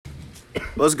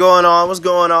What's going on? What's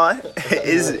going on?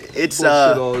 It's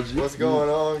What's going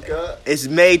on, cut? It's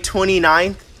May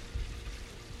 29th,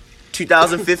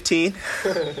 2015.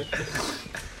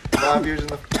 5 years in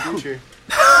the future.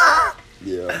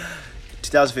 Yeah.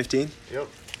 2015. Yep.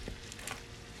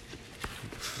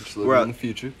 Just We're living out- in the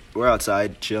future. We're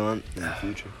outside chilling. In the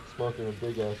future. Smoking a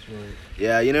big ass joint.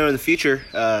 Yeah, you know, in the future,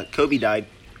 Kobe died.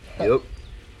 Yep.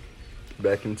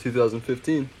 Back in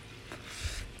 2015. In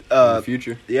the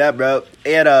future. Yeah, bro.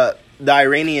 And the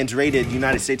Iranians raided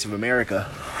United States of America.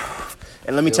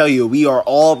 And let me tell you, we are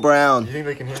all brown. You think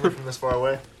they can hear me from this far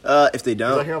away? If they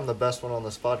 'Cause I don't, hear I'm the best one on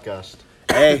this podcast.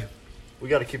 hey, We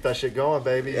got to keep that shit going,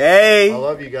 baby. hey. I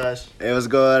love you guys. Hey, what's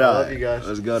going on? I love you guys.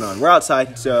 What's going on? We're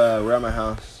outside, so we're at my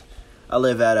house. I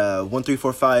live at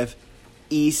 1345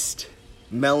 East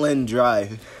Mellon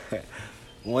Drive.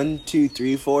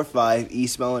 12345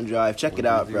 East Mellon Drive. Check it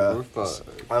out, bro.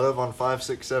 I live on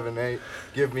 5678.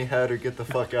 Give me head or get the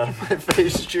fuck out of my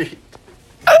face street.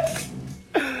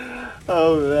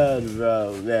 Oh man,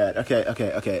 bro, man. Okay.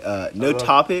 No love-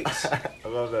 topics, I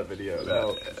love that video.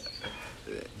 No.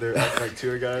 They're acting like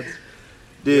tour guides.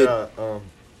 dude. Yeah,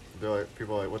 they're like,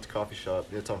 people are like, what's a coffee shop?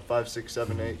 It's on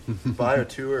 5678. Buy a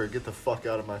tour or get the fuck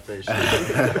out of my face.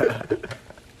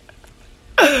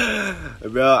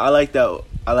 Bro, I like that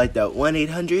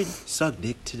 1-800 suck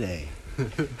dick today. it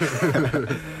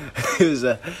was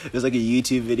like a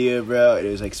YouTube video, bro, and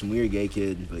it was like some weird gay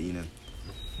kid, but you know,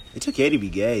 it's okay to be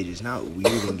gay, just not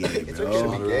weird and gay, It's bro.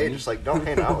 okay to be gay, just like don't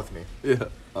hang out with me. Yeah,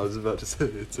 I was about to say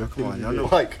it's Bro, okay. come on, to y'all be know,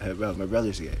 gay. Like- hey, bro, my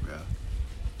brother's gay, bro.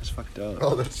 That's fucked up.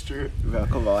 Oh, that's true. Bro,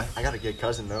 come on. I got a gay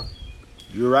cousin though.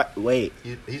 You're right. Wait,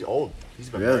 He's old. He's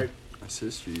been Really? married. My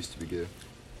sister used to be gay.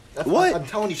 What? I'm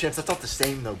telling you, Chance, that's not the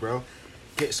same though, bro.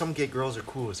 Some gay girls are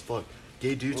cool as fuck.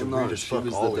 Gay dudes Well, are no, weird as she fuck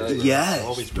was the always. dad. bro. Yes,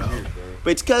 Always bro. weird, bro. but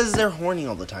it's because they're horny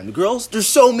all the time. The girls, there's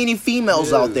so many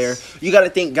females out there. Yes. You got to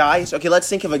think, guys. Okay, let's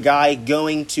think of a guy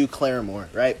going to Claremore,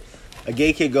 right? A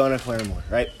gay kid going to Claremore,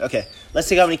 right? Okay, let's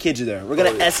think how many kids are there. We're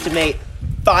gonna Oh, yeah. estimate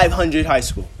 500 high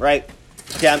school, right?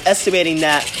 Okay, I'm estimating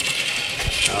that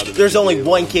Out of there's the only gay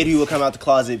one ones. kid who will come out the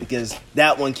closet because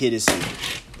that one kid is single.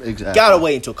 Exactly. Gotta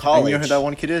wait until And college. you know who that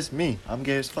one kid is? Me. I'm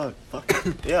gay as fuck. Fuck.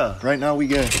 Yeah. Right now we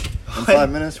gay. In 5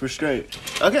 minutes we're straight.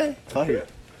 Okay. Fuck it.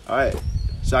 All right.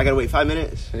 So I gotta wait 5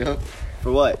 minutes Yep.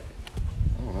 for what?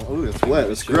 Ooh, that's wet.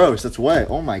 That's gross. That's wet.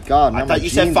 Oh my god. I Now my thought you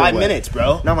said jeans are 5 wet. minutes,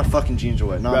 bro. Now my fucking jeans are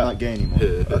wet. Now Bro. I'm not gay anymore.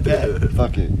 Okay.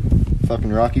 Fuck it.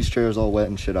 Fucking Rocky's chair is all wet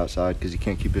and shit outside because he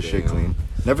can't keep his shit Damn. clean.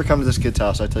 Never come to this kid's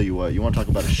house. I tell you what. You want to talk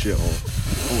about a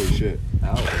shithole? Holy shit.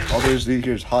 Ouch. All there's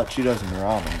here is hot Cheetos and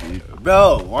ramen, dude.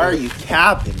 Bro, why are you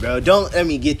capping, bro? Don't let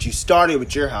me get you started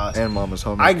with your house. And Mama's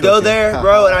home. I go there,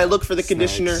 bro, and I look for the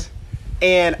conditioner. Snacks.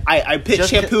 And I put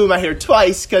Just shampoo in my hair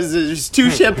twice because there's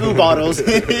 2 shampoo bottles.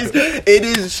 It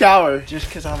is a shower. Just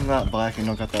because I'm not black and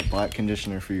don't got that black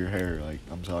conditioner for your hair, like,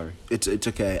 I'm sorry. It's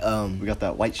okay. We got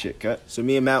that white shit cut. So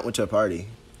me and Matt went to a party.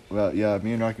 Well, yeah,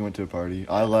 me and Rocky went to a party.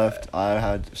 I left. I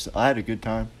had a good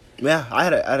time. Yeah, I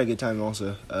had a good time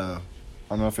also. I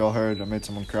don't know if y'all heard. I made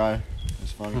someone cry. It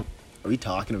was funny. Are we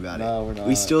talking about No, it? we're not.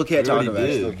 We still can't We talk already about did.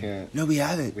 it. Still can't. No, we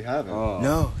haven't. We haven't. Oh.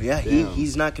 No, yeah, Damn.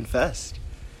 he's not confessed.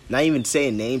 Not even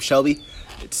saying name, Shelby.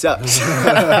 It sucks.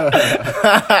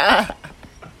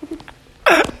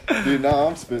 Dude, now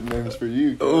I'm spitting names for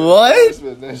you. What? I'm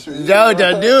spitting names for you. No,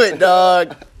 don't do it,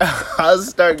 dog. I'll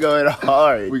start going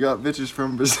hard. We got bitches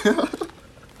from Brazil.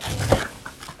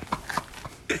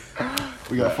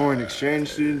 We got foreign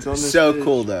exchange students on this. So bitch.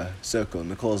 cool though. So cool.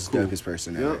 Nicole's the dopest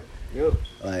person ever. Yep.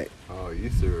 Like Oh, you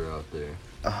threw her out there.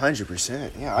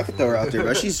 100%. Yeah, I could throw her out there,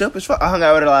 bro. She's dope as fuck. I hung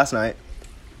out with her last night.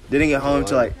 Didn't get home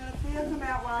till like.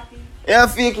 Yeah,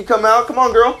 Fia can come out. Come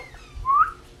on, girl.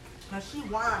 She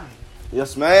whining.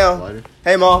 Yes, ma'am. Lighter.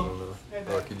 Hey, I mom. don't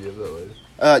know. Rocky, do you have that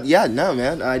later? Yeah, no,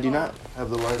 man. I do not. Have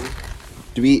the lighter.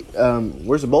 Do we?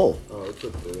 Where's the bowl? Oh, it's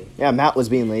up there. Yeah, Matt was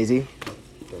being lazy.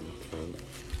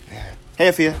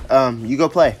 Hey, Fia. You go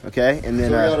play, okay? And So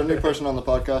then. we got a new person on the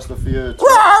podcast, Afia.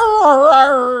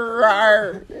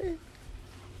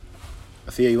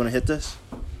 Afia, you want to hit this?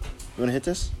 You want to hit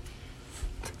this?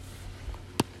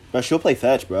 Bro, she'll play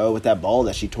fetch, bro, with that ball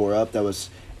that she tore up that was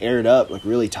aired up, like,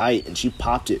 really tight, and she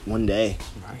popped it one day.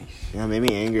 Nice. Yeah, it made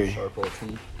me angry. Sharp all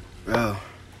team. Bro.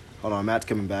 Hold on, Matt's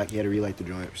coming back. He had to relight the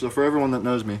joint. So for everyone that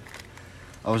knows me,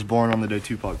 I was born on the day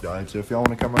Tupac died. So if y'all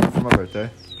want to come over for my birthday,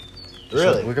 just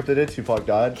Really? look up the day Tupac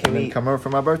died Can and we- then come over for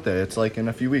my birthday. It's like in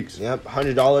a few weeks. Yep,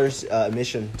 $100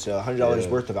 admission, so $100 Yeah.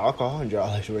 worth of alcohol,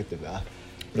 $100 worth of No,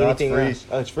 it's anything free. else.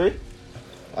 Oh, it's free?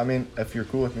 I mean, if you're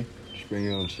cool with me. Just bring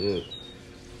your own shit.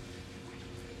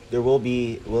 Will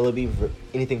it be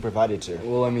anything provided, sir?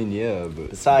 Well, I mean, yeah, but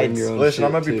Besides- bring your own Listen, I'm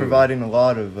shit, gonna be too. providing a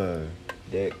lot of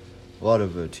Dick.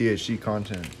 THC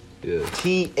content. Yeah.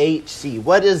 THC.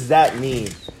 What does that mean?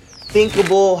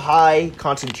 Thinkable high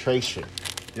concentration.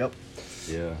 Yep.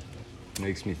 Yeah.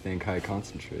 Makes me think high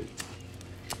concentrate.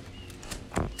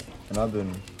 And I've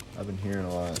been hearing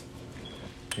a lot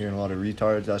of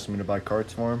retards asking me to buy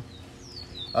carts for them.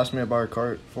 Ask me to buy a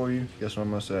cart for you. Guess what I'm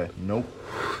gonna say? Nope.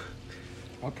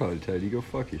 I'll probably tell you to go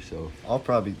fuck yourself.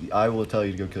 I will tell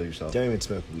you to go kill yourself. Don't even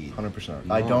smoke weed. 100%.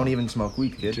 No. I don't even smoke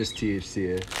weed, kid. Just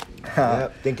THC.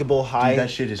 Yep. Thinkable high. Dude, that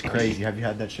shit is crazy. Have you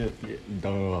had that shit? Yeah.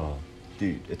 Duh.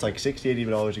 Dude, it's like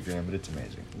 $60-$80 a gram, but it's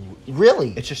amazing.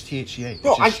 Really? It's just THCA. It's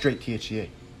Bro, just straight THCA.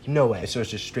 No way. So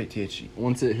it's just straight THC.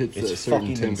 Once it hits It's a certain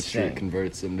fucking temperature, insane. it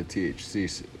converts into THC.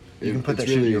 So You can put that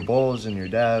shit in your bowls and your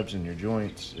dabs and your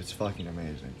joints. It's fucking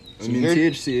amazing. I So mean, you're-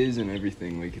 THC is in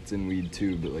everything. Like, it's in weed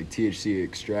too, but like THC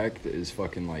extract is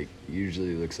fucking like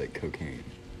usually looks like cocaine.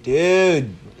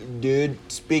 Dude,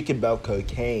 speaking about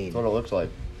cocaine. That's what it looks like.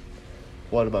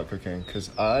 What about cocaine? Because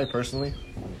I personally,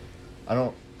 I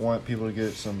don't want people to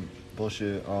get some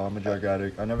bullshit. Oh, I'm a drug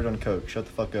addict. I never done coke. Shut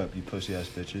the fuck up, you pussy ass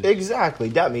bitches. Exactly.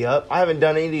 Dap me up. I haven't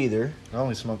done it either. I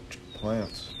only smoke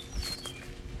plants.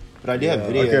 But I do have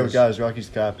videos. Okay, but guys, Rocky's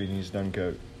copy and he's done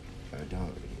coke. I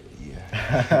don't.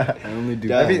 Yeah. I only do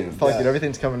Damn. Fuck Yeah. it,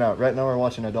 everything's coming out. Right now we're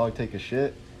watching a dog take a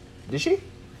shit. Did she?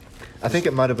 I think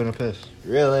it might have been a piss.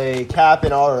 Really?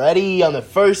 Capping already on the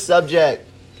first subject.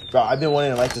 Bro, I've been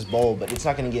wanting to light this bowl, but it's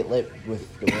not going to get lit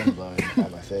with the wind blowing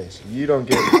on my face. You don't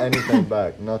get anything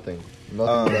back. Nothing.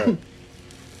 Nothing back.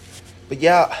 But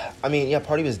yeah, I mean, yeah,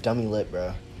 party was dummy lit,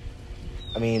 bro.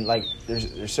 I mean, like,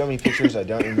 there's so many pictures I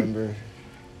don't remember.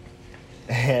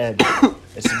 And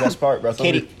it's the best part, bro. So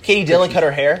many Katie Dillon cut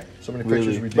her hair. So many Really?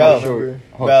 pictures we Bro. don't remember.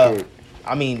 How Bro, short?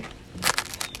 I mean,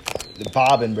 the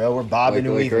bobbing, bro. We're bobbing and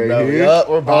Like weaving, right bro. here? Yup,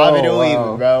 we're bobbing Oh, and wow.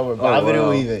 weaving, bro. We're bobbing and wow.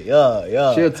 weaving.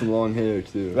 Yeah. She had some long hair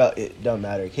too. Bro, it don't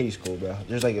matter. Katie's cool, bro.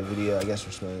 There's like a video, I guess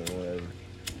we're smelling it or whatever.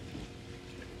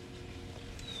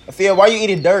 Afia, why you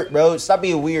eating dirt, bro? Stop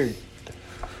being weird.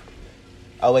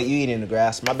 Oh, wait, you eating the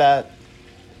grass. My bad.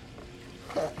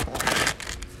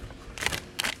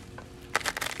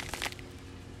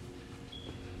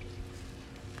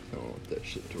 I don't want that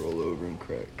shit to roll over and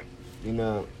crack. You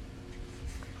know,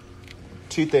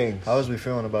 two things. How was we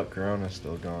feeling about Corona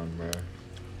still gone, bro?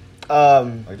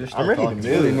 Like, they're still I'm ready to talking move.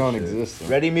 about Really that non-existent.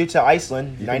 Ready to move to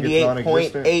Iceland. You think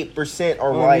it's 98.8%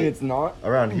 are Well, I white. mean, it's not.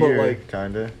 Around but, here, like,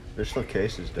 kinda. There's still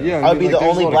cases, though. Yeah. I would be like, the there's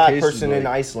a only lot of black cases, person in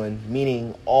like- Iceland,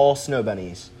 meaning all snow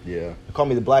bunnies. Yeah. They call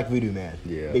me the Black Voodoo Man.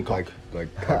 Yeah. Big cock.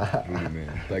 Like cock voodoo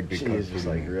man. Like big She cock is just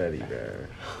voodoo like man.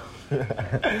 ready,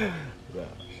 bro.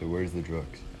 So where's the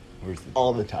drugs? Where's the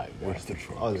All the time. Bro. Where's the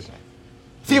drugs? All the time.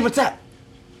 See what's that?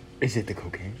 Is it the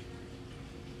cocaine?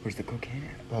 Where's the cocaine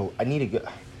at? Bro, I need to go.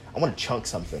 I want to chunk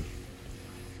something.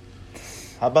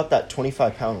 How about that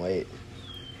 25-pound weight?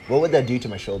 What would that do to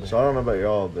my shoulder? So I don't know about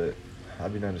y'all, but I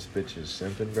be known as bitches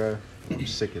simping, bro. I'm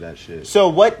sick of that shit. So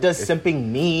what does simping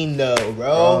mean, though,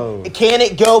 bro? Oh. Can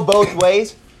it go both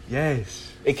ways? Yes.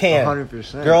 It can.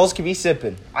 100%. Girls can be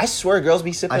sipping. I swear, girls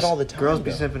be sipping all the time. Girls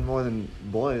be bro. simping more than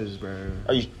boys, bro.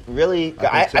 Are you really?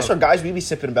 I think I so. swear, guys, we be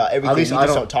sipping about everything. We least just I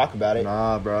don't don't- talk about it.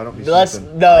 Nah, bro, I don't be Let's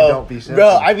simping. no, I don't be simping. bro.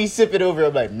 I be sipping over.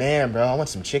 I'm like, man, bro, I want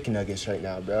some chicken nuggets right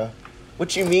now, bro.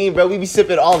 What you mean, bro? We be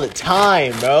sipping all the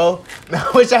time, bro.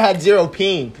 I wish I had zero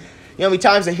ping. You know how many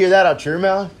times I hear that out your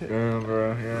mouth? Yeah,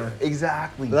 bro, yeah.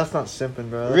 Exactly. But that's not simping,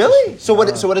 bro. That's Really? just- So what?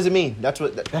 nah. So what does it mean? That's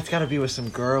what. That's gotta be with some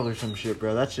girl or some shit,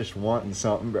 bro. That's just wanting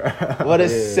something, bro. What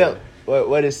is Yeah. simp?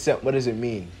 What is simp? What does it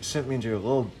mean? Simp means you're a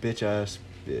little bitch ass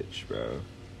bitch, bro.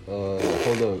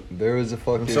 Hold up. There was a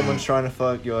fucking. When someone's trying to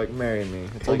fuck, you're like, marry me.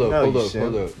 It's Hold like, up, no, hold you up,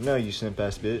 simp. hold up. No, you simp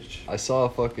ass bitch. I saw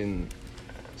fucking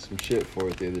some shit for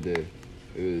it the other day.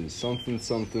 It was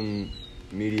something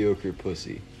mediocre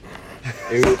pussy.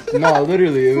 It was, no,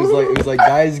 literally, it was like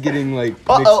guys getting like mixed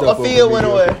Uh-oh, up Afia over went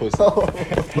mediocre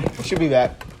away. pussy. She'll be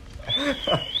back.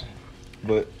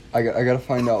 But I gotta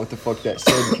find out what the fuck that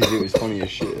said because it was funny as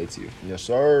shit. That's you. Yes,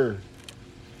 sir.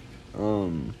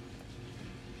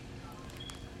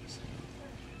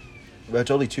 But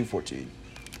it's only 2:14.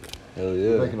 Hell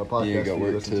yeah. Making a podcast You ain't got for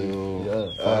you to work listen till.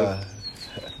 to. Yeah.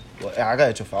 Well, I got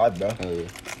it till 5, bro. Hell yeah.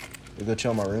 We'll go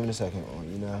chill in my room in a second. Well,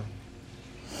 you know.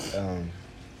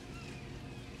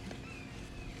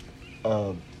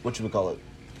 What should we call it?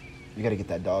 We gotta get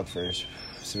that dog first.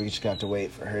 So we just got to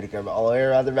wait for her to come all the way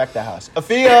around the back of the house.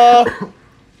 Afia!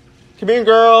 Come here,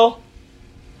 girl.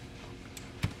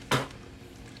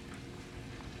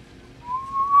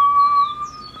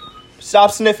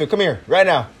 Stop sniffing. Come here, right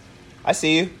now. I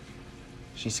see you.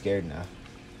 She's scared now.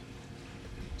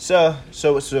 So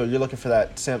you're looking for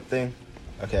that simp thing?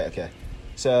 Okay.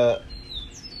 So,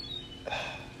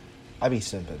 I be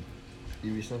simping.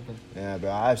 You be something? Yeah,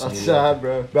 bro. I have some. That's mediocre- sad,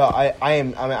 bro. Bro, I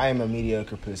am a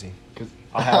mediocre pussy. 'Cause-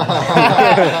 I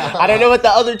have. I don't know what the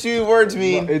other two words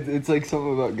mean. It's like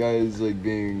something about guys like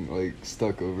being like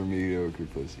stuck over mediocre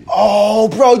pussy. Oh,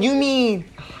 bro, you mean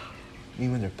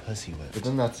when they're pussy But whipped?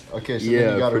 then that's okay. So Yeah,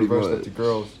 then you gotta pretty reverse that much. to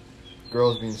girls.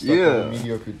 Girls being stuck Yeah. with a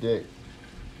mediocre dick.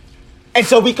 And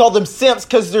so we call them simps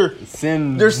because they're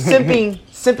Sin.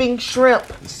 simping shrimp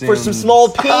for some Sims. small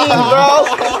peen, bro.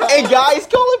 And guys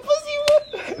call it pussy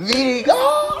whip. Mediocre.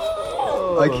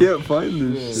 I can't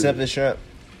find this. shit. Simping shrimp.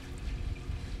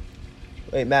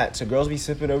 Wait, Matt. So girls be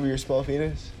simping over your small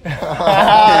penis? No,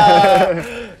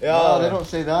 they don't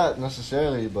say that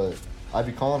necessarily, but I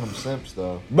be calling them simps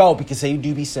though. Bro, because they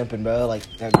do be simping, bro. Like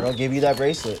that girl gave you that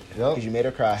bracelet because Yep. you made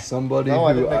her cry. Somebody No,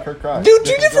 I who didn't make her cry. Dude,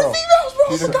 two Different different girl. females, bro.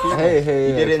 Two different females. Hey,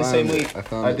 You did it in the I same found week. I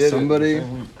found I it. did Somebody it. the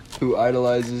same week. who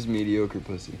idolizes mediocre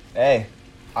pussy. Hey,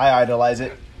 I idolize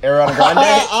it. Ariana Grande.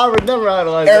 I would never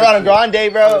idolize that Ariana shit. Grande, I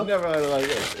would bro. never idolize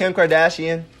that shit. Kim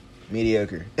Kardashian,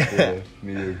 mediocre. Yeah,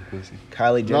 mediocre pussy.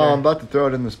 Kylie No, I'm Jenner, about to throw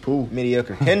it in this pool.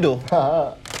 mediocre. Kendall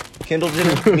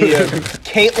Jenner, mediocre.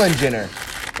 Caitlyn Jenner,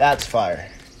 that's fire.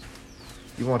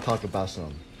 You want to talk about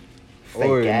some? Fake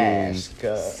Or ass.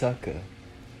 sucker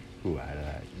who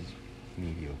idolizes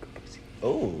mediocre pussy.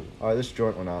 Oh, Alright, this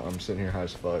joint went out. I'm sitting here high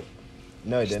as fuck.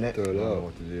 no, it didn't. Throw I it don't know up.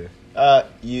 what to do.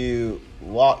 You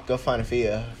go find a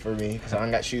Fia for me because I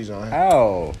don't got shoes on.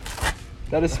 Ow.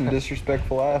 That is some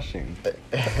disrespectful ashing.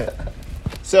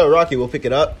 So Rocky, we'll pick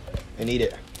it up and eat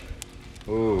it.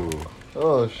 Ooh.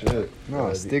 Oh shit.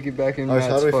 No, stick it back in Alright, so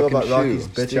Matt's how do we feel fucking about shoe. Rocky's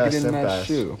Stick bitch-ass it in simp Matt's ass?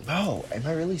 shoe. Bro, am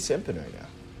I really simping right now?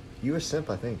 You a simp,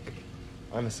 I think.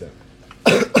 I'm a simp.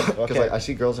 Because Okay. like I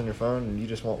see girls on your phone and you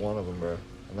just want one of them, bro.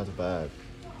 And that's bad.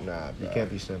 Nah, You bro. can't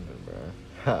be simping, bro.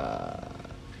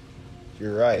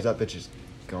 You're right. Because that bitch is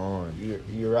gone.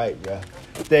 You're right, bro.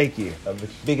 Thank you.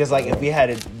 Because like if we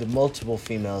had the multiple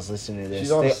females listening to this,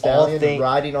 She's on they a all stallion think.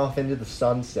 riding off into the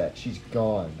sunset. She's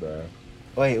gone, bro.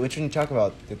 Wait, which one you talking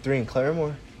about? The 3 in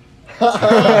Claremore?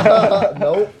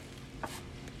 Nope.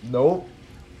 Nope.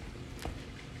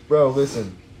 Bro,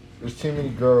 listen. There's too many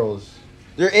girls.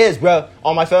 There is, bro,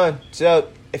 on my phone. So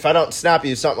if I don't snap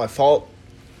you, it's not my fault.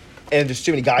 And there's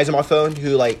too many guys on my phone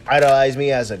who like idolize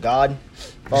me as a god.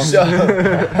 So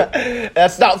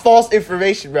that's not false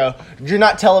information, bro. You're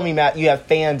not telling me, Matt, you have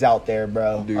fans out there,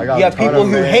 bro. Dude. I You got have a ton people of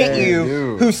who fans, hate you,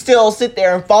 dude. who still sit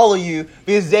there and follow you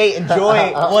because they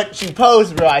enjoy what you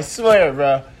post, bro. I swear,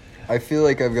 bro. I feel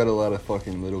like I've got a lot of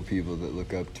fucking little people that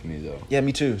look up to me, though. Yeah,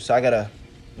 me too. So I gotta.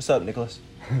 What's up, Nicholas?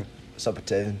 What's up,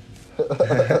 Taven?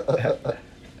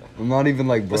 I'm not even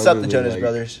like brotherly. What's up, the Jonas like,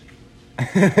 Brothers?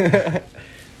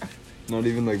 Not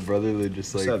even like brotherly,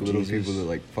 just What's like up, little Jesus? people that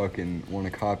like fucking want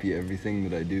to copy everything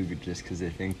that I do just because they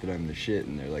think that I'm the shit,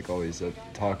 and they're like always up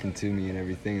talking to me and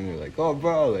everything, and they're like, oh,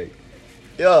 bro, like,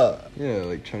 Yeah. yeah,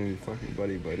 like trying to be fucking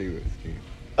buddy with me.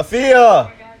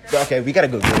 Afia! Okay, we gotta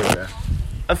go get her,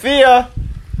 bro. Afia!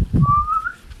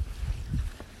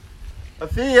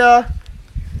 Afia!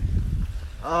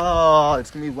 Oh,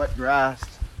 it's gonna be wet grass.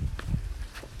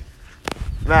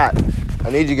 Matt, I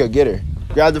need you to go get her.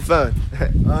 Grab the phone.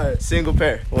 Alright. Single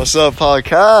pair. What's up,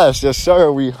 podcast? Yes,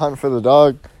 sir. We hunt for the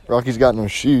dog. Rocky's got no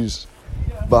shoes.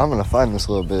 But I'm going to find this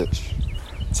little bitch.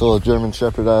 It's a little German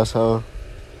Shepherd asshole.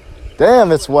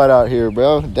 Damn, it's wet out here,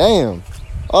 bro. Damn.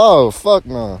 Oh, fuck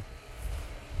no.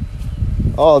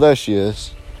 Oh, there she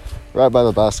is. Right by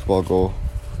the basketball goal.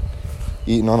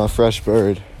 Eating on a fresh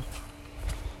bird.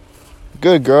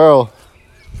 Good girl.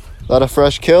 That a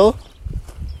fresh kill?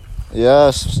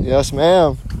 Yes. Yes,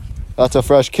 ma'am. That's a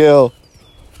fresh kill.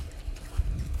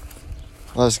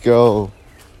 Let's go.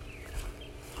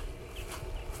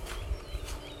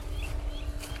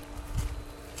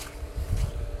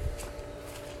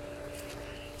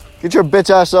 Get your bitch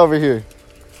ass over here.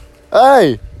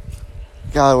 Hey!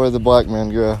 God, where'd the black man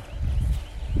go?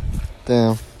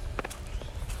 Damn.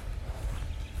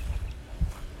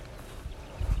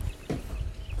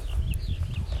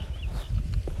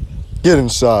 Get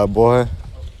inside, boy.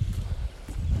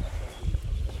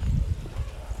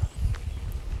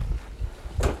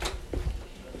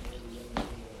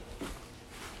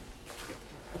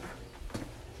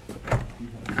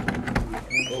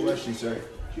 What was she, sir?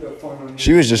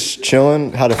 She was just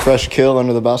chilling, had a fresh kill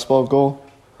under the basketball goal.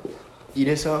 Eat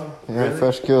it some? Yeah,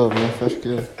 fresh kill, man, fresh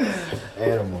kill.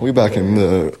 Animal. We back in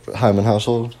the Hyman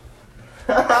household.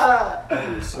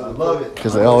 I love it.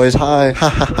 Because they always high.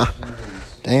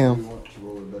 Damn.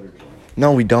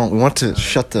 No, we don't. We want to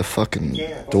shut the fucking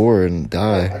door and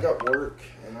I die. got work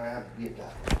and I man.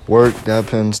 Work, dab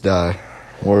pins, die.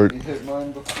 Work. You hit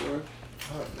mine before?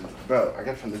 Bro, I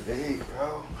got it from the date,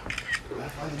 bro.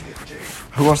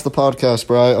 Who wants the podcast,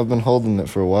 bro? I've been holding it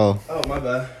for a while. Oh, my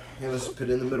bad. Yeah, let's put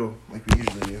it in the middle like we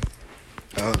usually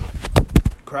do.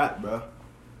 Crap, bro.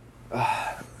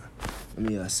 Let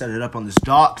me set it up on this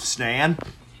dock stand.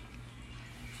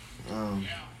 Wait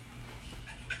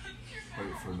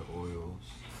for the oils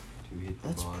to hit the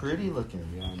That's bottom. pretty looking.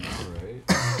 Yeah, I know, right?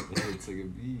 It hits like a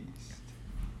beast.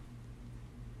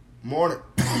 Morning.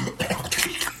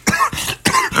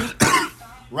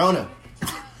 Rona.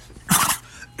 I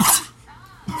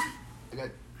got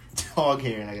dog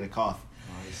hair and I got a cough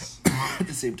Nice. at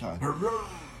the same time.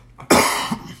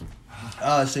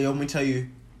 So let me tell you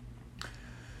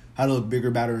how to look bigger,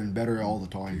 better, and better all the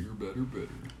time. Better.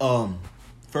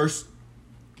 First,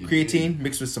 Get creatine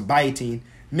mixed with some biotin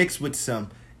mixed with some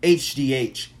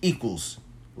HDH equals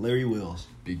Larry Wills.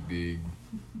 Big.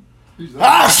 Who's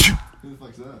Ah! Who the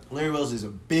fuck's that? Larry Wills is a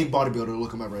big bodybuilder.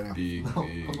 Look him up right now. Big.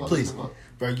 Please.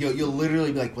 Bro, you'll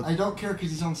literally be like, what? I don't care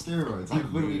because he's on steroids. I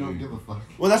literally don't give a fuck.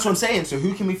 Well, that's what I'm saying. So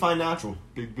who can we find natural?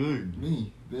 Big.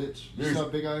 Me, bitch. You There's- saw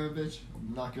big eye, bitch? I'll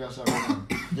knock your ass out right now.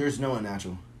 There's no one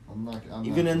natural. I'm Even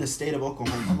natural. in the state of I'm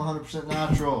Oklahoma. 100%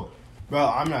 natural. Bro,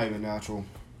 I'm not even natural.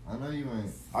 I know you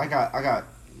ain't. I got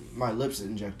my lips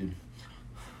injected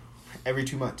every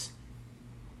 2 months.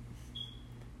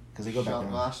 Because they go back Shot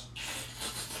down. glass.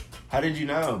 How did you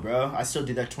know, bro? I still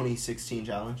did that 2016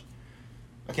 challenge.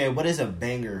 Okay, what is a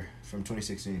banger from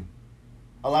 2016?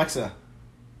 Alexa,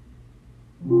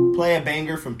 play a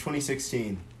banger from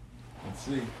 2016. Let's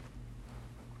see.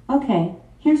 Okay,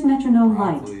 here's Metronome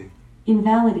Light. Broccoli.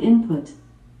 Invalid input.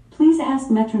 Please ask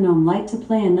Metronome Light to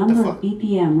play a number fuck? of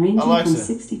BPM ranging Alexa. from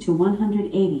 60 to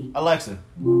 180. Alexa,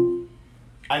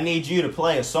 I need you to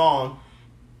play a song.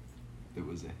 It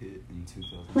was a hit in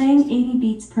 2000. Playing 80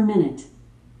 beats per minute.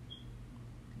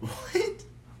 What?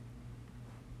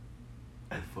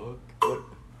 The fuck?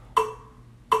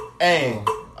 Hey,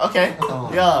 okay,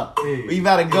 Oh. yeah, Hey. we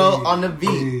about to go Hey. on the beat.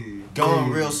 Hey. Going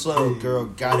Hey. real slow, Hey. girl,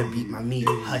 gotta Hey. beat my meat.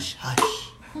 Hey. Hush,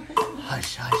 hush.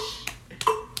 Hush, hush.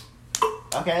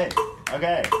 Okay,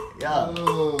 yeah.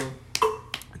 Oh.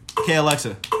 Okay,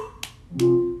 Alexa,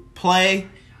 play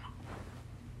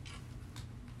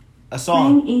a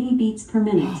song. Playing 80 beats per Oh,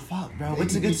 minute. fuck, bro.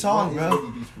 What's a good song, bro?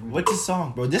 What's a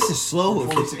song, bro? This is slow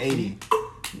if it's 80.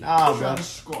 Nah, bro. Travis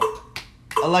Scott.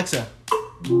 Alexa,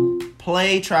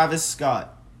 play Travis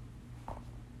Scott.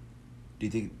 Do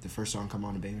you think the first song come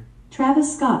on a banger?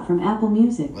 Travis Scott from Apple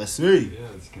Music. Let's see. Yeah,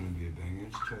 it's gonna be a banger.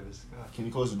 It's Travis Scott. Can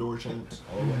you close the door, Chance?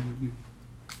 All the way.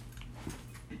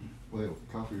 Wait,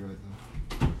 copyright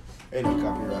though. Ain't no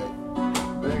copyright.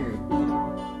 Banger.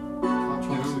 Top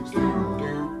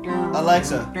 2016.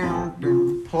 Alexa,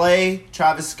 play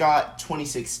Travis Scott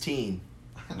 2016.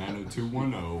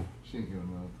 90210. She ain't gonna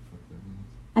know what the fuck that means.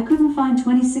 I couldn't find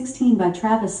 2016 by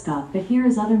Travis Scott, but here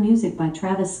is other music by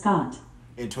Travis Scott.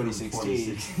 In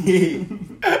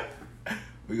 2016.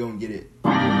 We're gonna get it.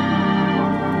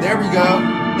 There we go.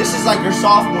 This is like your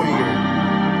sophomore year.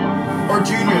 Or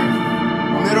junior.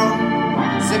 Middle.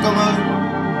 Sicko mode.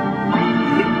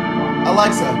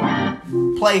 Alexa,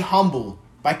 play Humble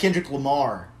by Kendrick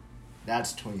Lamar.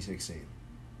 That's 2016.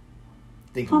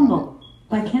 Think about Humble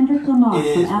by Kendrick Lamar It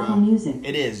from is, Apple bro. Music. it.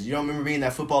 It is. You don't remember being in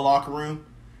that football locker room?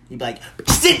 You'd be like,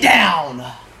 sit down!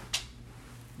 No,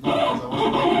 because I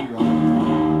wasn't like you,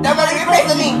 right? Everybody get ready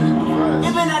for me!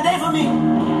 It's been a day for me.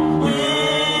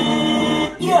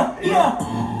 Yeah.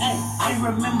 Hey, I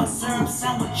remember syrup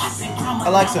sandwiches and caramel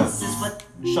Alexa. necklaces, but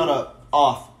Shut up.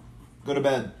 Off. Go to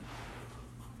bed.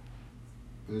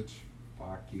 Bitch.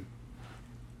 Fuck you.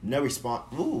 No response.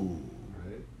 Ooh.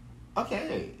 Right?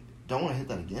 Okay. Don't want to hit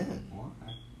that again. Why?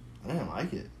 I didn't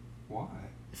like it. Why?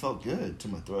 It felt good to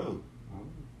my throat.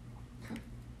 Oh.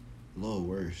 A little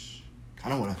worse. I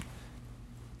kind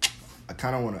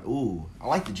of want to. Ooh. I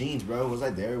like the jeans, bro. Was I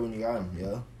there when you got them?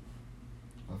 Yeah.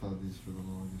 I've had these for the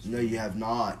longest. No, you have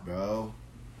not, bro.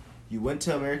 You went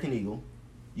to American Eagle.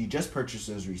 You just purchased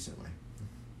those recently.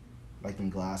 Like them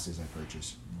glasses I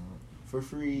purchased. For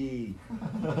free.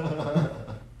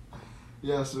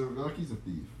 Yeah, so Rocky's a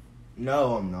thief.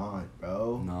 No, I'm not,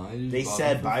 bro. No, I just They bought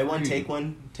said them for buy one, free. take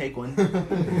one, take one.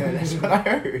 Yeah, that's what I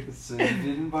heard. So you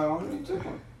didn't buy one, you took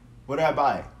one. What did I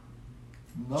buy?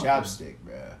 Nothing. Chapstick,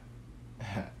 bro.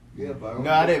 Yeah, buy one.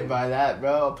 No, I didn't buy that,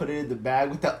 bro. I put it in the bag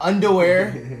with the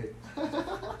underwear.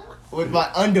 With my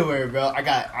underwear, bro. I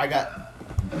got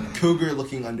cougar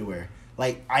looking underwear.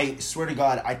 Like, I swear to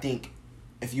God, I think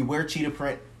if you wear cheetah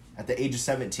print at the age of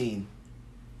 17,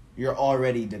 you're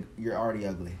already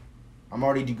ugly. I'm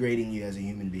already degrading you as a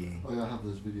human being. Oh yeah, I have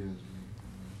those videos.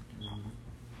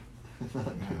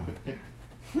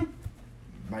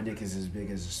 My dick is as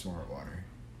big as a smart water.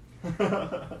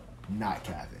 Not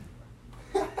capping.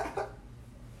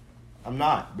 I'm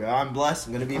not, bro. I'm blessed.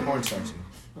 I'm gonna be a porn star soon.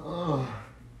 Oh.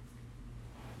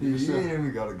 You You understand, ain't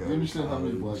even gotta go. you understand how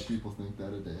many college. black people think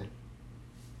that a day?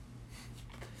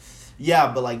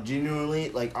 Yeah, but like genuinely,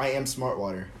 like I am smart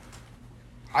water.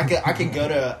 I could go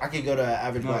to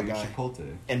average No, black you're guy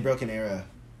Chipotle. in Broken Arrow.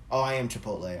 Oh, I am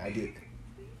Chipotle. I do.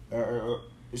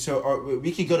 Or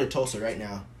we could go to Tulsa right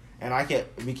now, and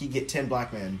we could get 10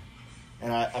 black men,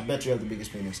 and I bet you have the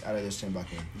biggest penis out of those 10 black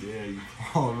men. Yeah, you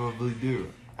probably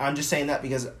do. I'm just saying that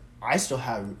because I still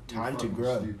have time to You're fucking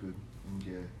grow. Stupid and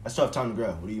gay. I still have time to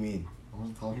grow. What do you mean? I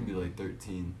wasn't I'm talking gonna be like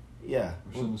 13. Yeah,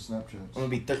 We're I'm sending Snapchats. gonna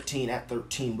be 13 at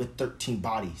 13 with 13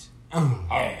 bodies.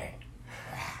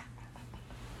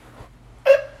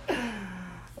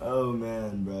 Oh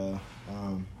man, bro.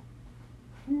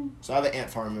 So I have an ant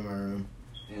farm in my room.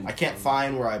 I can't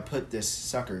find where I put this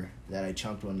sucker that I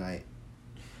chunked one night.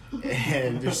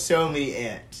 And there's so many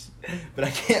ants. But I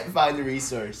can't find the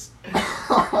resource.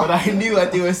 But I knew I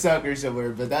threw a sucker somewhere,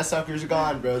 but that sucker's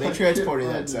gone, bro. They transported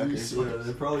that sucker. Yeah,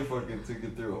 they probably fucking took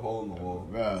it through a hole in the wall.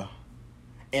 Bro.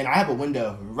 And I have a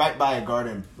window right by a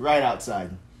garden, right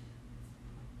outside.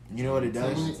 You know what it How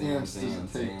does? many ants does it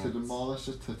Ants, take to ants. demolish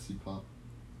a Tootsie Pop?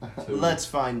 Let's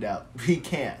find out. We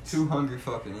can't. 200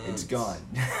 fucking ants. It's gone.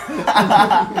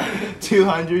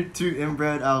 200. 2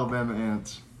 inbred Alabama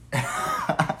ants.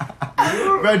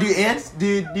 Bro, do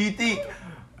you think,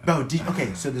 bro,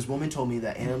 okay, so this woman told me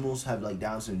that animals have like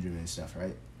Down syndrome and stuff,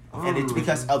 right? And it's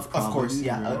because of course,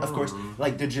 yeah, of course,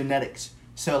 like the genetics.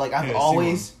 So like I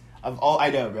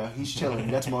know, bro, he's chilling.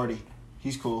 That's Marty.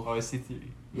 He's cool. Oh, I see 3.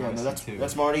 Yeah, no,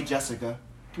 that's Marty. Jessica.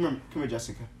 Come here,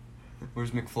 Jessica.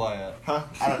 Where's McFly at?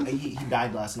 Huh? He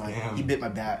died last night. Damn. He bit my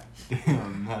back.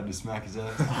 Damn, had to smack his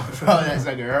ass. Bro, that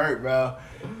sucker hurt, bro.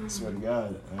 I swear to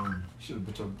God. Should have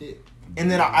bit your dick. And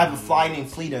then I have a fly named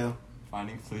Fleeto.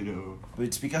 Finding Fleeto. But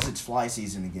it's because it's fly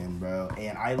season again, bro.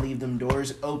 And I leave them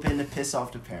doors open to piss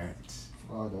off the parents.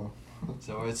 Fido. Is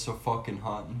that why it's so fucking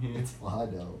hot in here? It's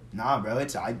Fido. Nah, bro.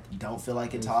 I don't feel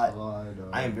like it's hot.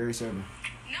 Fido. I am very sober.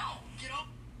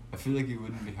 I feel like it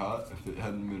wouldn't be hot if it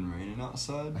hadn't been raining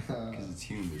outside, because it's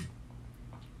humid.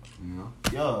 You know?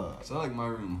 Yo. So I like my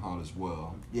room hot as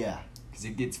well, Yeah. because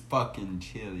it gets fucking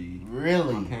chilly.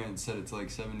 Really? My parents said it's like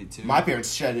 72. My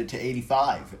parents shed it to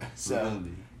 85. So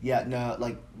Really? yeah, no,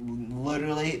 like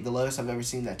literally the lowest I've ever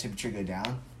seen that temperature go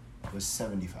down was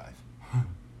 75.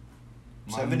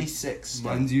 76.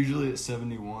 Mine's usually at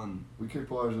 71. We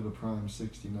kicked ours at a prime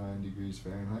 69 degrees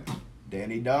Fahrenheit.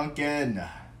 Danny Duncan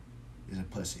is a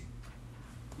pussy.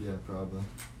 Yeah, probably.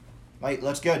 Like,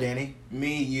 let's go, Danny.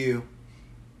 Me, you,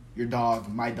 your dog,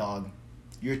 my dog,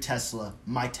 your Tesla,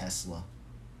 my Tesla,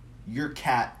 your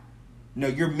cat, no,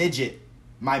 your midget,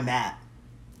 my Matt.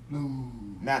 No.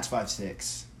 Matt's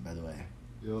 5'6", by the way.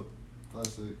 Yep.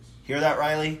 5'6". Hear that,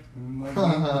 Riley? Me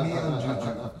and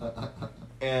Juju.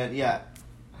 And yeah,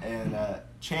 and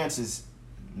Chance is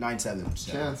 9'7".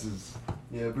 So. Chances.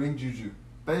 Yeah, bring Juju.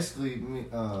 Basically,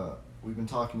 we've been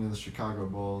talking to the Chicago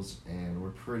Bulls, and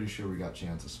we're pretty sure we got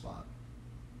Chance's spot.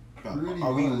 Bro, Pretty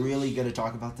are we much. really gonna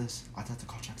talk about this? I thought the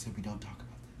contract said we don't talk about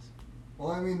this.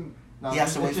 Well, I mean, no, He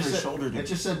has to it wait just for his said- shoulder to- It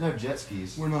just said no jet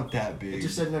skis. We're not that big. It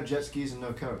just said no jet skis and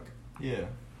no coke. Yeah.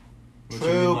 Which True,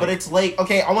 I mean, but like- it's late.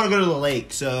 Okay, I want to go to the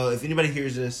lake. So if anybody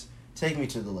hears this, take me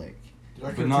to the lake. Dude, I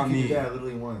But could've not took you me. today, I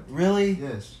literally went. Really?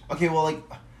 Yes. Okay, well, like,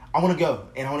 I want to go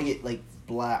and I want to get like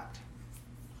blacked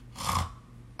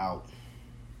out.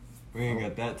 We ain't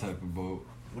got that type of boat.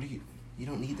 What do you? You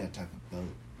don't need that type of boat.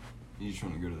 You just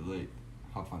want to go to the lake.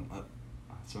 Hop on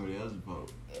somebody else's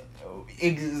boat.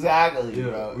 Exactly,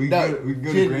 bro. we No, we can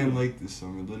go to genuinely. Grand Lake this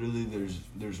summer. Literally,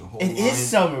 there's a whole. It is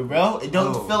summer, bro. It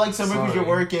don't Oh, feel like summer because you're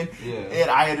sorry. working. Yeah. And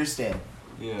I understand.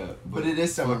 Yeah, But it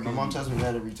is summer. My fucking- mom tells me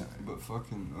that every time. But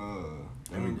fucking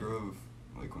Lemon Grove,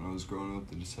 like when I was growing up,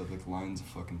 they just had like lines of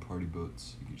fucking party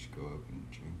boats. You could just go up and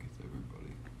drink with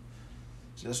everybody.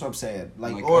 So that's what I'm saying.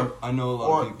 Like, And, or I know a lot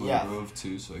or- of people yeah. in Grove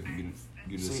too, so I can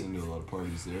get us See- into a lot of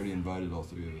parties. They already invited all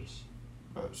 3 of us.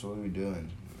 bro, so what are we doing?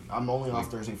 I'm only off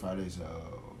Like- Thursday, Friday, so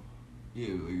Yeah,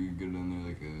 like we could go down there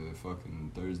like a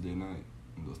fucking Thursday night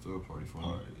and they'll throw a party for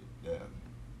me. yeah.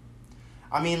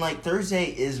 I mean, like Thursday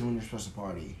is when you're supposed to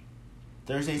party.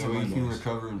 Thursdays So and we can Mondays.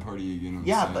 recover and party again on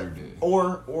Yeah, Saturday. but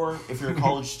or if you're a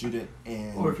college student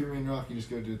and Or if you're in Rocky, just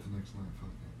go do it the next night. Fuck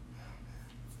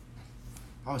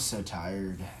I was so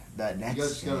tired that it. next You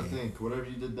guys just gotta day. think. Whatever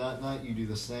you did that night, you do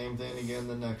the same thing again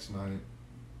the next night,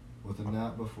 with a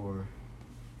nap before,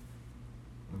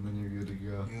 and then you're good to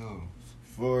go. Yo,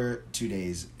 For 2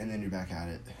 days and then you're back at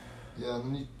it. Yeah,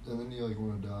 and then you like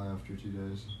want to die after 2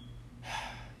 days.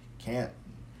 Can't.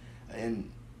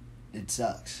 And it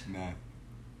sucks. Matt,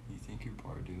 you think your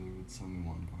bar dealer would sell me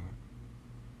one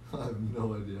bar? I have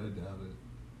no idea. I doubt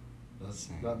it.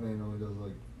 Same. That man only does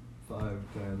like 5,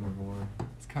 10 or more.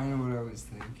 It's kind of what I was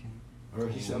thinking. Or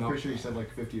he said, I'm pretty sure he said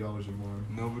like $50 or more.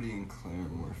 Nobody in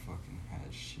Claremore fucking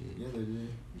has shit. Yeah, they did.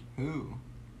 Who?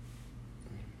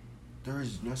 There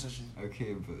is no such thing.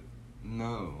 Okay, but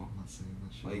no. I'm not saying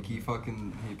that shit. Like, he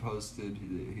posted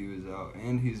that he was out,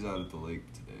 and he's out at the lake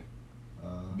today.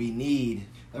 We need.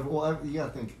 You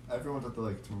gotta think, everyone's at the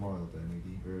lake tomorrow day,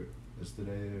 Nikki. Or is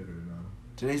today it or no?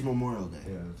 Today's Memorial Day.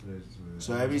 Yeah, today's.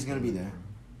 So everybody's gonna be there.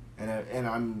 And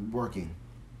I'm working.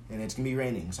 And it's gonna be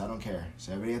raining, so I don't care.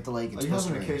 So everybody at the lake, it's Are you supposed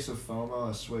to having a rain. case of FOMO,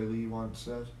 as Sway Lee once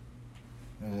said?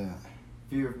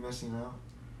 Fear of missing out?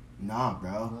 Nah,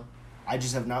 bro. No? I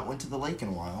just have not went to the lake in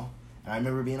a while. And I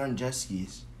remember being on jet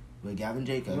skis with Gavin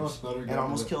Jacobs. You know what's better? and I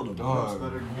almost killed him. Dog.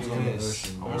 better being on the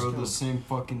ocean. I rode the same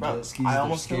fucking Bro, jet skis. I They're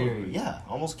almost killed scary. him. Yeah,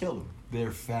 almost killed him.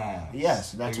 They're fast.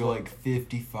 Yes, that's they go what- like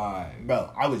 55.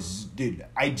 Bro,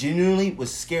 I genuinely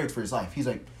was scared for his life. He's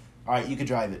like, all right, you can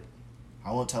drive it.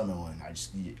 I won't tell no one.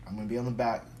 I'm going to be on the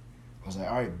back. I was like,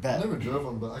 all right, I bet. never drove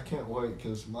one, but I can't wait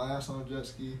because my ass on a jet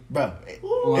ski. Bro,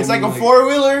 Well, it's I like mean, a like-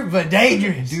 four-wheeler, but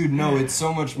dangerous. Dude, no, it's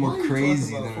so much Why more are you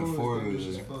crazy talking than about a four-wheelers?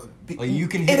 They're just four-wheeler. fun. Like you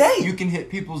can It hit, ain't. you can hit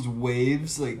people's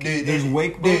waves. Like Dude, there's dude,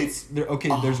 wake dude. boats.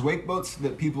 There's wake boats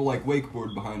that people like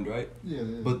wakeboard behind, right? Yeah.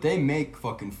 But they make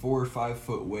fucking 4 or 5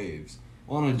 foot waves.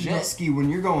 Well, on a jet ski, when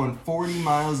you're going 40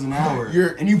 miles an hour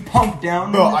You're- and you pump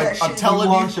down, Bro, into that I'm shit and telling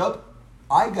you you- launch up.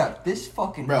 I got this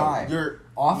fucking Bro, high you're-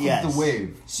 off yes. of the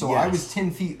wave, so I Yes. was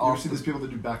 10 feet You ever off. see these people that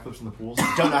do backflips in the pools?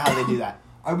 Don't know how they do that.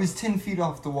 I was 10 feet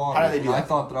off the water. How do they do and I that?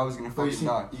 thought that I was gonna Bro, fucking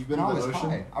die. you've been And in I the was ocean?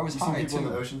 high. I was you high seen people in too.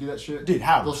 the ocean do that shit? Dude,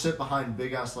 how? They'll sit behind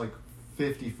big ass like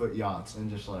 50-foot yachts and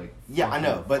just like. Yeah, I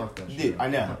know, fuck but that dude, shit. I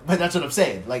know, but that's what I'm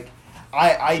saying. Like,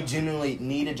 I genuinely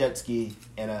need a jet ski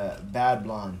and a bad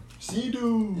blonde.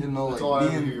 Sea-Doo! You know, That's like, all I me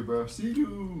ever and- hear, bro.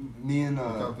 Sea-Doo! Me and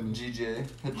company. GJ.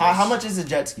 had How just- much is a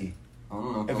jet ski? I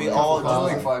don't know. If probably we all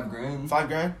probably just- like $5,000.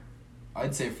 $5,000?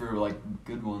 I'd say for like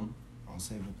good one. I'll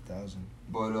save up 1,000.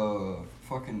 But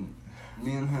fucking,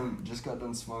 me and him just got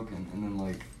done smoking, and then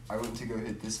like I went to go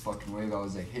hit this fucking wave. I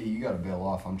was like, hey, you gotta bail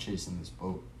off. I'm chasing this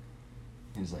boat.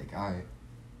 He was like, alright.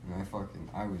 And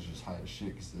I was just high as shit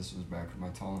because this was back when my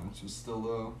tolerance was still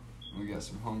low. And we got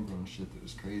some homegrown shit that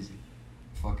was crazy.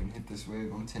 Fucking hit this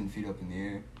wave. I'm 10 feet up in the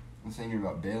air. I'm thinking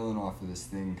about bailing off of this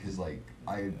thing because like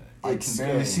I It's can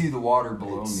barely scary. see the water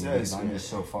below It's me so because I'm scary. just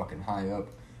so fucking high up.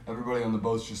 Everybody on the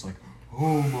boat's just like,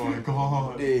 oh my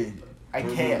god. Dude, I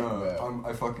And can't, then, bro.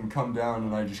 I fucking come down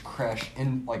and I just crash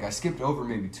in. Like I skipped over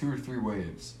maybe 2 or 3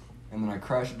 waves, and then I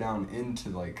crashed down into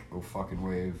like a fucking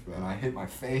wave, and I hit my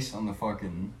face on the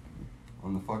fucking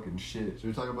shit So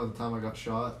you're talking about the time I got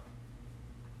shot?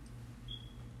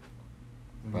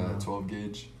 by that 12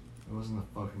 gauge. It wasn't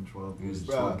a fucking 12 It was gauge.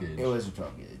 12 Bro, gauge. it was a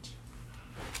 12 gauge.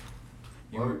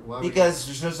 Why Because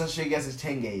there's no such thing as a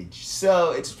 10 gauge.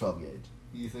 So it's a 12 gauge.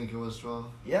 you think it was 12?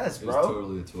 Yes, It was bro.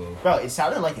 totally a 12. Bro, it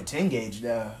sounded like a 10 gauge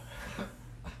though.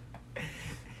 It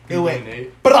Could've went been an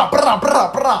 8. brah brah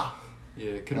brah brah. Yeah,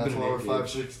 it could have That's been why an we're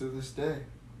 8 gauge. 5'6" to this day.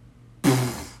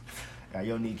 Yeah,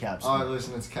 your kneecaps. Alright,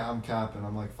 listen, I'm capping.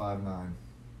 I'm like 5'9".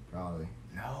 Probably.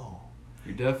 No.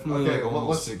 You're definitely like almost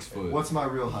what's 6 foot. What's my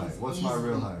real height? What's my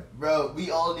real height? Bro, we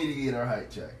all need to get our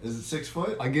height checked. Is it 6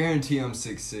 foot? I guarantee I'm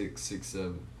 6'6",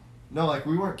 6'7". No, like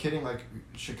we weren't kidding. Like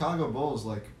Chicago Bulls,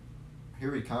 like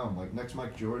here we come. Like next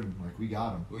Mike Jordan, like we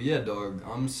got him. Well, yeah, dog.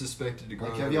 I'm suspected to go.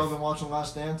 Like have y'all been watching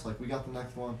Last Dance? Like we got the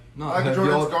next one. No, Michael have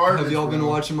Jordan's y'all, garbage, have y'all been bro.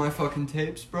 watching my fucking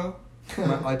tapes, bro?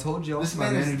 I told y'all. This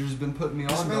My man is- manager's been putting me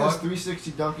This on, man is dog.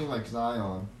 360 dunking like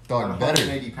Zion. Dog, at better.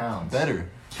 180 pounds. Better.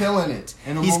 Killing it.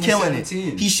 And I'm He's only killing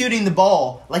 17. it. He's shooting the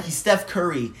ball like he's Steph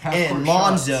Curry Half-court and shots.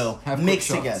 Lonzo Half-court mixed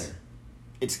shots. together.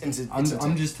 It's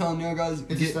I'm just telling y'all guys,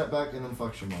 Hit a step back and then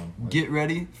fuck your mom. Like, get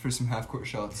ready for some half-court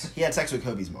shots. He had sex with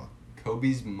Kobe's mom.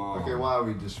 Kobe's mom. Okay, why are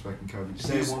we disrespecting Kobe? Just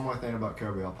say Just- one more thing about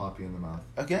Kobe, I'll pop you in the mouth.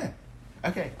 Okay.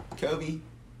 Okay. Kobe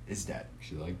is dead.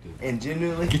 She liked it. And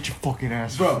genuinely. Get your fucking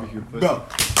ass Bro, over here, pussy. bro.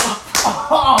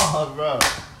 Oh,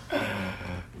 bro.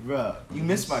 Bro, you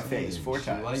missed my face 4 She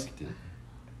times. liked it.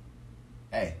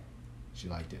 Hey, she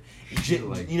liked it. She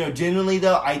liked You know, genuinely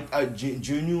though,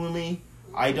 genuinely,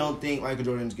 I don't think Michael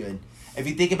Jordan's good. If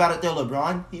you think about it though,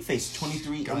 LeBron, he faced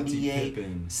 23 Scottie NBA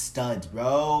Pippen. studs,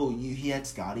 bro. He had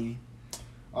Scotty.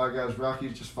 Alright, guys,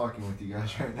 Rocky's just fucking with you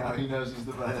guys right now. He knows he's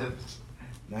the best.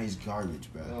 Now he's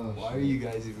garbage, bro. Oh, Why shit. are you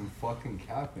guys even fucking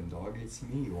capping, dog? It's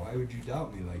me. Why would you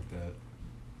doubt me like that?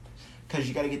 Cause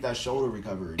you gotta get that shoulder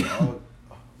recovery, dog.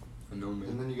 I know, man.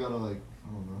 And then you gotta like,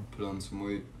 I don't know, Put on some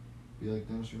weight. be like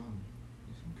Dennis Rodman.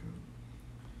 Eat some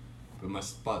coke. But my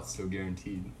spot's still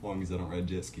guaranteed, as long as I don't ride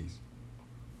jet skis.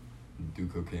 Do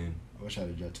cocaine. I wish I had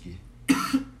a jet ski.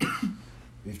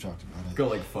 We've talked about I've it. got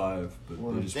like 5, but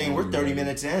Well, they just Dang, won't we're be 30 ready.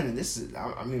 minutes in, and this is,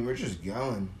 I mean, we're just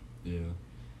going. Yeah.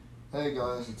 Hey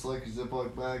guys, it's like a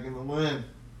Ziploc bag in the wind.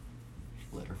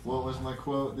 Let her What fly. was my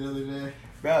quote the other day?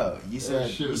 Bro, you That said,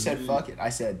 shit you was said deep. fuck it. I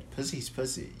said, pussy's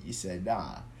pussy. You said,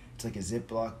 nah. It's like a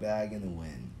Ziploc bag in the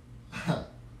wind.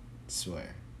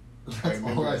 Swear. That's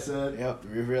all I said. Yep,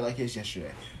 remember like it's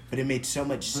yesterday. But it made so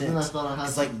much But then I sense. thought I had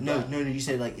It's like, something no, back. no, you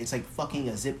said like, it's like fucking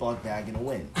a Ziploc bag in a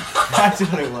wind. That's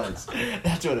what it was.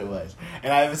 That's what it was.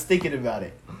 And I was thinking about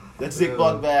it. That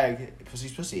Ziploc bag,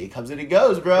 pussy's pussy. It comes and it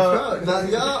goes, bro.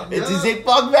 Yeah, It's yeah. a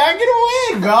Ziploc bag in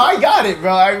a wind, bro. I got it,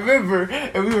 bro. I remember.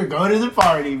 And we were going to the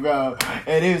party, bro.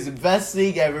 And it was the best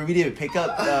thing ever. We didn't pick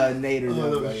up Nader, Oh,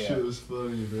 though, that bro. shit Yeah. was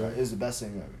funny, bro. It was the best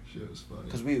thing ever. Shit was funny.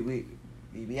 Because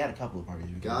we had a couple of parties.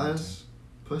 We could have Guys,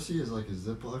 pussy is like a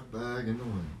Ziploc bag in the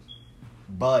wind.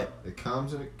 But, It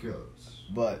comes and it goes.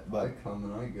 but, I but. come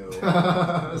and I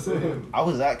go. Same. I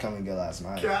was at Come and Go last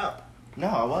night. Cap. No,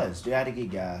 I was. Dude, I had to get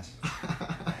gas.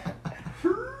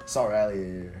 Saw Riley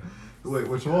here. Wait,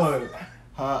 which one?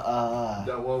 Huh,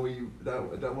 That one we.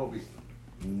 That one we.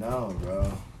 no, bro.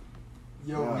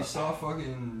 Yo, Yeah. we saw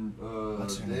fucking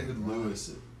What's her David name?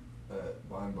 Lewis at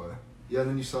By and By. Yeah,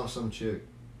 then you saw some chick.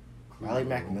 Riley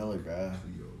McMiller, bro.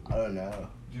 I don't know.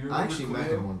 Do you I remember actually met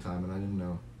Cleo? him one time and I didn't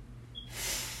know.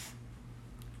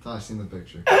 Thought I seen the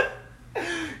picture.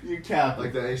 You cap.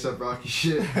 Like the ASAP Rocky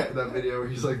shit. That video where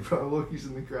he's like, bro, look, he's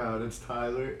in the crowd. It's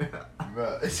Tyler.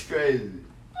 Bro, it's crazy.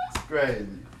 It's crazy.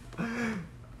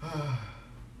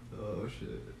 Oh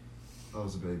shit. That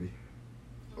was a baby.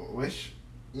 Wish,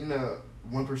 you know,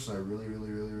 one person I really want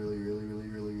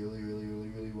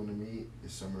to meet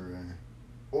is Summer Rae.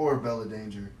 Or Bella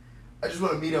Danger. I just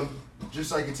want to meet them just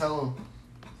so I can tell them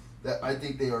that I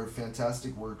think they are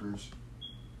fantastic workers.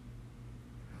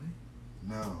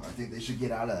 No, I think they should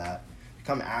get out of that.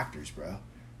 Become actors, bro.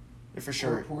 They're for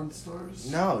sure. Porn stars?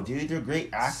 No, dude, they're great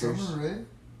actors. Summer Rae?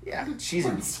 Yeah, she's a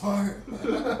Porn star.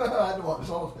 I'd watch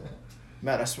all that.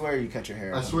 Matt. I swear you cut your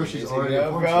hair. a I couple swear days she's ago, already a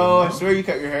porn bro. star, I no? swear you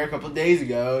cut your hair a couple days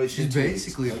ago. It's She's just 2 weeks.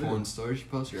 basically a I porn did. star. She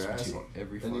posts her Just ass two.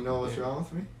 every And fucking you know what's day. wrong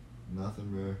with me?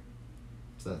 Nothing, bro.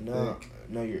 It's that No, thick,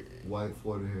 no, you're, white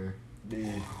Florida hair.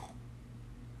 dude.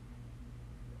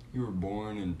 You were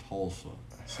born in Tulsa,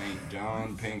 St.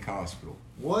 John Pink Hospital.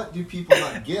 What do people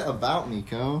not get about me,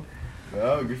 Co?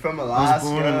 Bro, you're from I Alaska.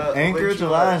 was born in Anchorage, Which one?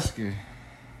 Alaska.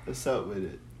 What's up with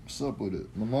it? What's up with it?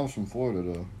 My mom's from Florida,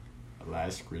 though.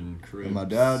 Alaskan Cribs. And my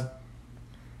dad,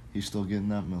 he's still getting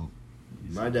that milk.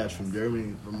 My dad's from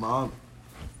Germany. My mom.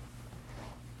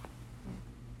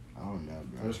 I don't know,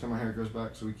 I bro. just got my hair goes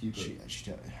back, so we keep it.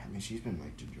 I mean, she's been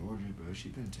like to Georgia, bro.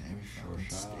 She's been to every fucking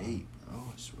Sure, sure. state, bro.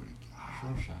 I swear to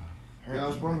God. Shosha. Yeah, I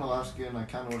was born in Alaska, and I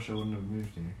kind of wish I wouldn't have moved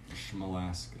here.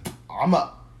 Schmalaska.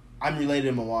 I'm related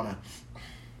to Moana.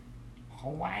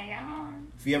 Hawaiian.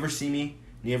 If you ever see me,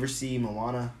 and you ever see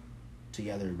Moana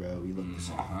together, bro, we look the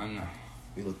same. Son.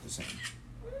 We look the same.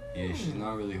 Yeah, she's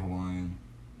not really Hawaiian.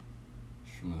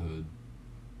 She's from the hood.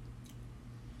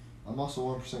 I'm also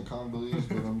 1% Congolese,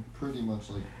 but I'm pretty much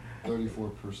like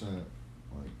 34%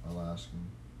 like Alaskan,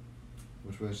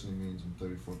 which basically means I'm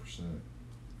 34%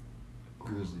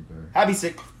 grizzly bear. Happy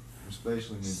sick. Which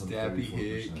basically means I'm Stabby 34%.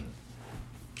 hick.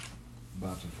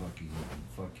 About to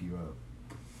fuck you up.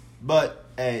 But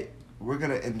hey, we're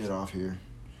gonna end it off here.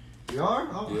 We are? Yeah,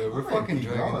 I'm we're ready to fucking keep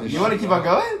dragging going. this You want to keep on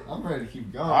going? I'm ready to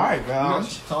keep going. All right, bro. We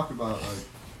guys should talk about like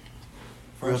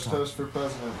Real French talk. toast for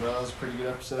president, bro. That was a pretty good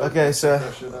episode. Okay, so, Check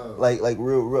that shit out. Like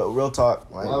real talk.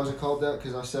 Like, why was it called that?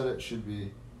 Because I said it should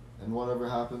be, and whatever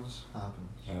happens, happens.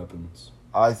 Happens.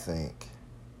 I think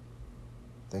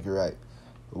you're right.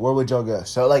 Where would y'all go?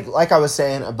 So like I was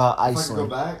saying about If I could go Iceland.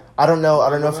 back, I don't know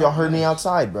Go if y'all back, heard me yes.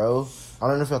 outside, bro. I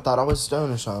don't know if y'all thought I was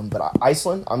stoned or something, but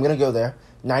Iceland, I'm gonna go there.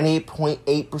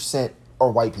 98.8%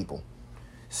 are white people.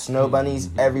 Snow bunnies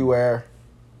everywhere.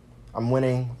 I'm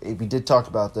winning. We did talk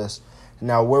about this.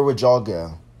 Now, where would y'all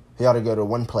go? You ought to go to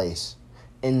one place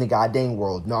in the goddamn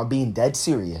world. No, I'm being dead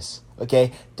serious.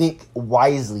 Okay? Think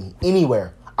wisely.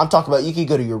 Anywhere. I'm talking about you could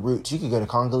go to your roots. You could go to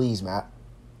Congolese, Matt.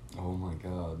 Oh my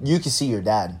god. You could see your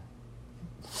dad.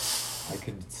 I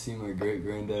could see my great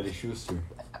granddaddy Schuster.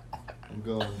 I'm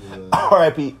going to.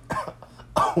 R.I.P.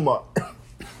 Oh my.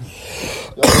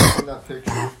 Y'all ever seen that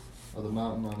picture of the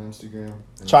mountain on Instagram?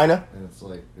 And China? And it's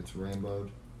like it's rainbowed.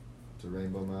 It's a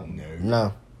rainbow mountain.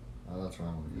 No. Oh, that's where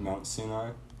I want to go. Mount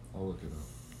Sinai? I'll look it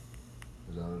up.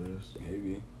 Is that what it is?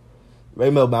 Maybe.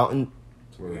 Rainbow Mountain.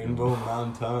 Rainbow I'm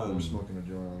Mountain. smoking a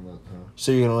joint on that.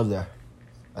 So you're gonna live there?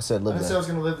 I said I live didn't say I there. was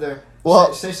gonna live there.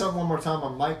 Well- say something one more time.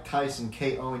 I'm Mike Tyson,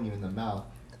 KOing you in the mouth,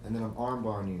 and then I'm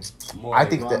armbarring you. More I like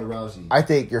think Ronda that- Rousey. I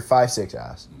think you're 5'6"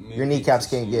 ass. Your Maybe kneecaps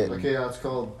it's can't a get. Okay, yeah, it's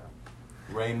called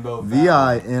Rainbow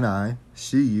Valley. VINICUNCA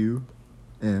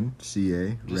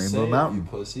Just say it, you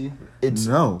pussy. It's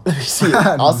No. See it.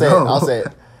 I'll say it. No.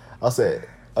 I'll say it.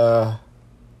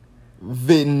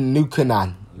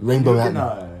 Vinukanan. Rainbow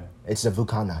Mountain. It's the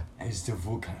Vulcana. It's the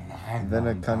Vulcan.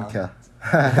 Vinakanka.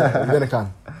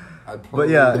 Vinakan. But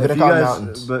yeah, The if you Vinakan guys,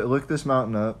 Mountains. but look this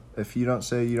mountain up. If you don't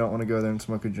say you don't want to go there and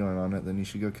smoke a joint on it, then you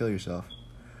should go kill yourself.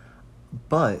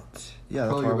 But yeah,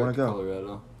 that's where I want to go.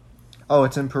 Colorado. Oh,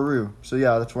 it's in Peru. So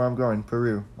yeah, that's where I'm going.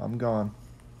 Peru. I'm gone.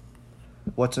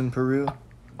 What's in Peru?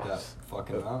 That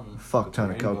fucking mountain. Fuck With ton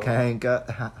the of rainbow. cocaine.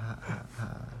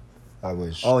 I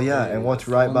wish. Oh yeah, Hey, and what's that's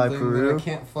the right one by thing that Peru? I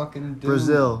can't fucking do.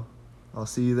 Brazil. I'll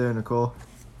see you there, Nicole.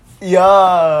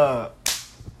 Yeah.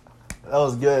 That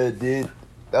was good, dude.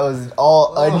 That was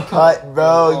all uncut, bro.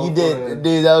 all You did, planned.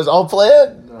 dude. That was all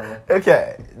planned. No.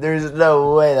 Okay, there's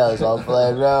no way that was all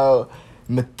planned, bro.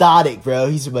 Methodic, bro.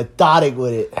 He's methodic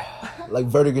with it. Like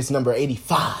Vertigus number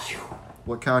 85.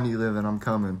 What county you live in? I'm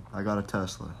coming. I got a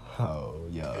Tesla. Oh,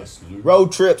 yeah. Yes, Luke.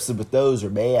 Road trips, but those are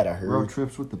bad, I heard. Road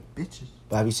trips with the bitches.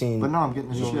 But have you seen But no, I'm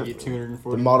getting You the only shit. get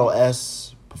 240. the Model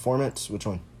S Performance? Which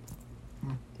one?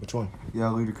 Which one? Yeah,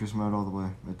 ludicrous mode all the way.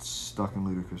 It's stuck in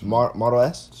ludicrous mode. Model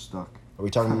S? It's stuck. Are we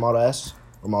talking Model S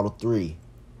or Model 3?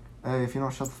 Hey, if you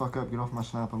don't shut the fuck up, get off my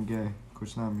snap. I'm gay. Quit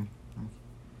snapping me.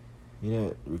 You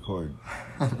didn't record.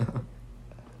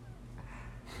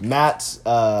 Matt's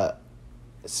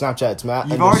Snapchat's Matt.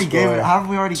 You've already gave it. Haven't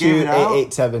we already gave it out?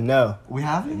 2887. No. We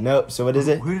haven't. Nope. So what is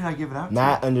it? Who did I give it out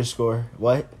Matt underscore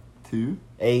what? to? 2,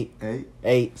 8 8,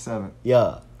 8. 7.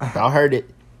 Yeah. I heard it.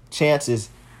 Chances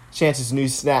new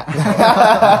snap.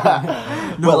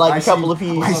 No, but like I a couple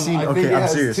seen- of P's. I seen. I think Okay, it I'm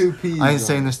has serious. 2 Ps I ain't on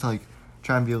saying it. this to like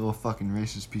try and be a little fucking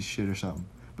racist piece of shit or something.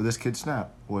 But this kid's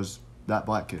snap was that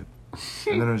black kid,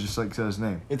 and then it was just like said his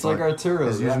name. It's like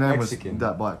Arturo's, His that username was Mexican.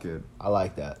 that black kid. I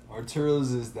like that.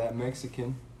 Arturo's is that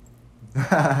Mexican.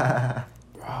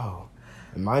 Bro.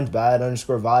 And mine's bad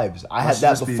underscore vibes. I had should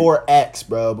that just be- before X,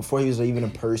 bro. Before he was even a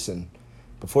person.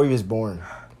 Before he was born.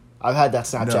 I've had that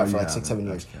Snapchat No, for you like 6-7 haven't.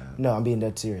 years. That's cap. No, I'm being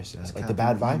dead serious. That's Like cap. the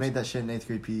bad You vibes. made that shit in 8th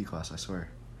grade PE class. I swear.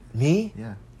 Me?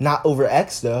 Yeah. Not over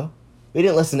X though. We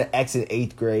didn't listen to X in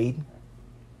 8th grade.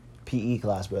 PE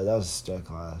class, bro. That was a stud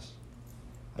class.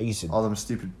 I used to. All them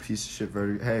stupid piece of shit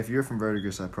Vertigo. Hey, if you're from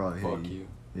Vertigus, I probably hate Fuck you.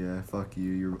 you. Yeah, fuck you.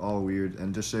 You're all weird.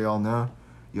 And just so y'all know,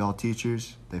 y'all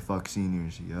teachers, they fuck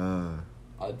seniors. Yeah.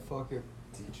 I'd fuck a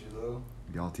teacher though.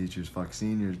 Y'all teachers fuck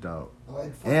seniors, dog.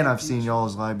 I'd fuck And a I've seen teacher.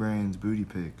 y'all's librarians' booty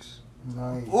pics.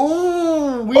 Nice.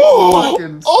 Oh, we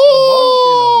fucking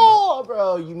Oh,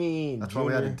 bro. You mean? That's why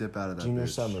we had to dip out of that. Junior bitch.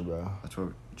 summer, bro. That's what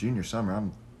junior summer.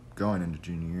 I'm going into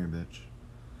junior year, bitch.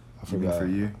 I You mean forgot. for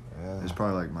you? Yeah. It's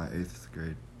probably like my 8th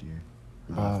grade year.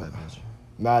 I Uh, love that bitch.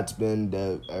 Matt's been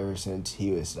dope ever since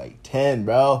he was like 10,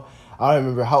 bro. I don't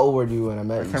remember how old were you when I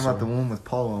met I you. came out the sir? womb with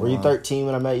Paulo. Were you 13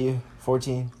 when I met you?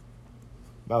 14?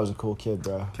 Matt was a cool kid,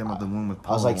 bro. Came out the womb with I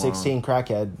Paulo. was like 16,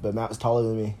 crackhead, but Matt was taller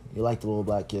than me. He liked the little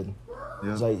black kid.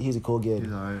 Yeah. He's a cool kid.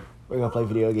 He's alright. We're gonna play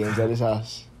video games at his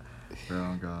house.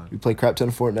 Oh god. We played crap ton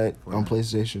of Fortnite on Fortnite.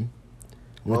 PlayStation.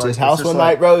 Well, Went to like, his house it's one just night,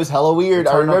 like- bro. It was hella weird. It's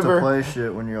I hard not remember. to play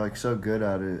shit when you're like so good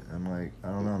at it. I'm like, I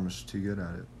don't know, I'm just too good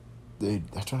at it.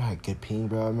 Dude, that's when I had good ping,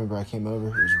 bro. I remember I came over.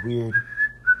 It was weird.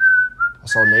 I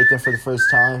saw Nathan for the first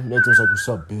time. Nathan's like, "What's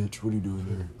up, bitch? What are you doing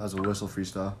here?" That was a whistle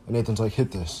freestyle. And Nathan's like,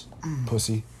 "Hit this,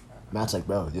 pussy." Matt's like,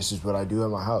 "Bro, this is what I do at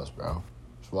my house, bro.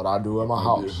 It's what I do at my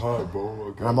house."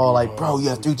 And I'm all like, "Bro, you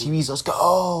have 3 TVs. Let's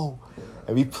go."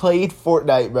 And we played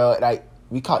Fortnite, bro. And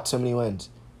we caught so many wins.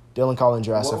 Dylan Collins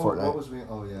your ass at Fortnite. What was we?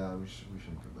 Oh yeah, we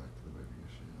shouldn't go back to the baby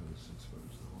shit. That just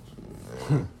exposed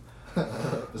the whole shit.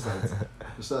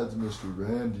 besides Mr.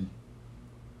 Randy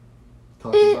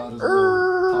talking about his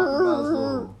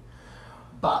little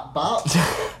bop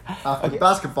after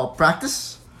basketball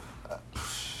practice.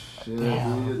 Shit,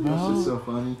 dude, this is so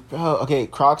funny. Bro, okay,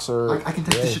 Crocs are. I can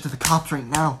take this shit to the cops right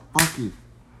now. Fuck it.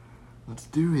 Let's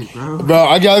do it, bro. Bro,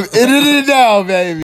 I got edited it now, baby.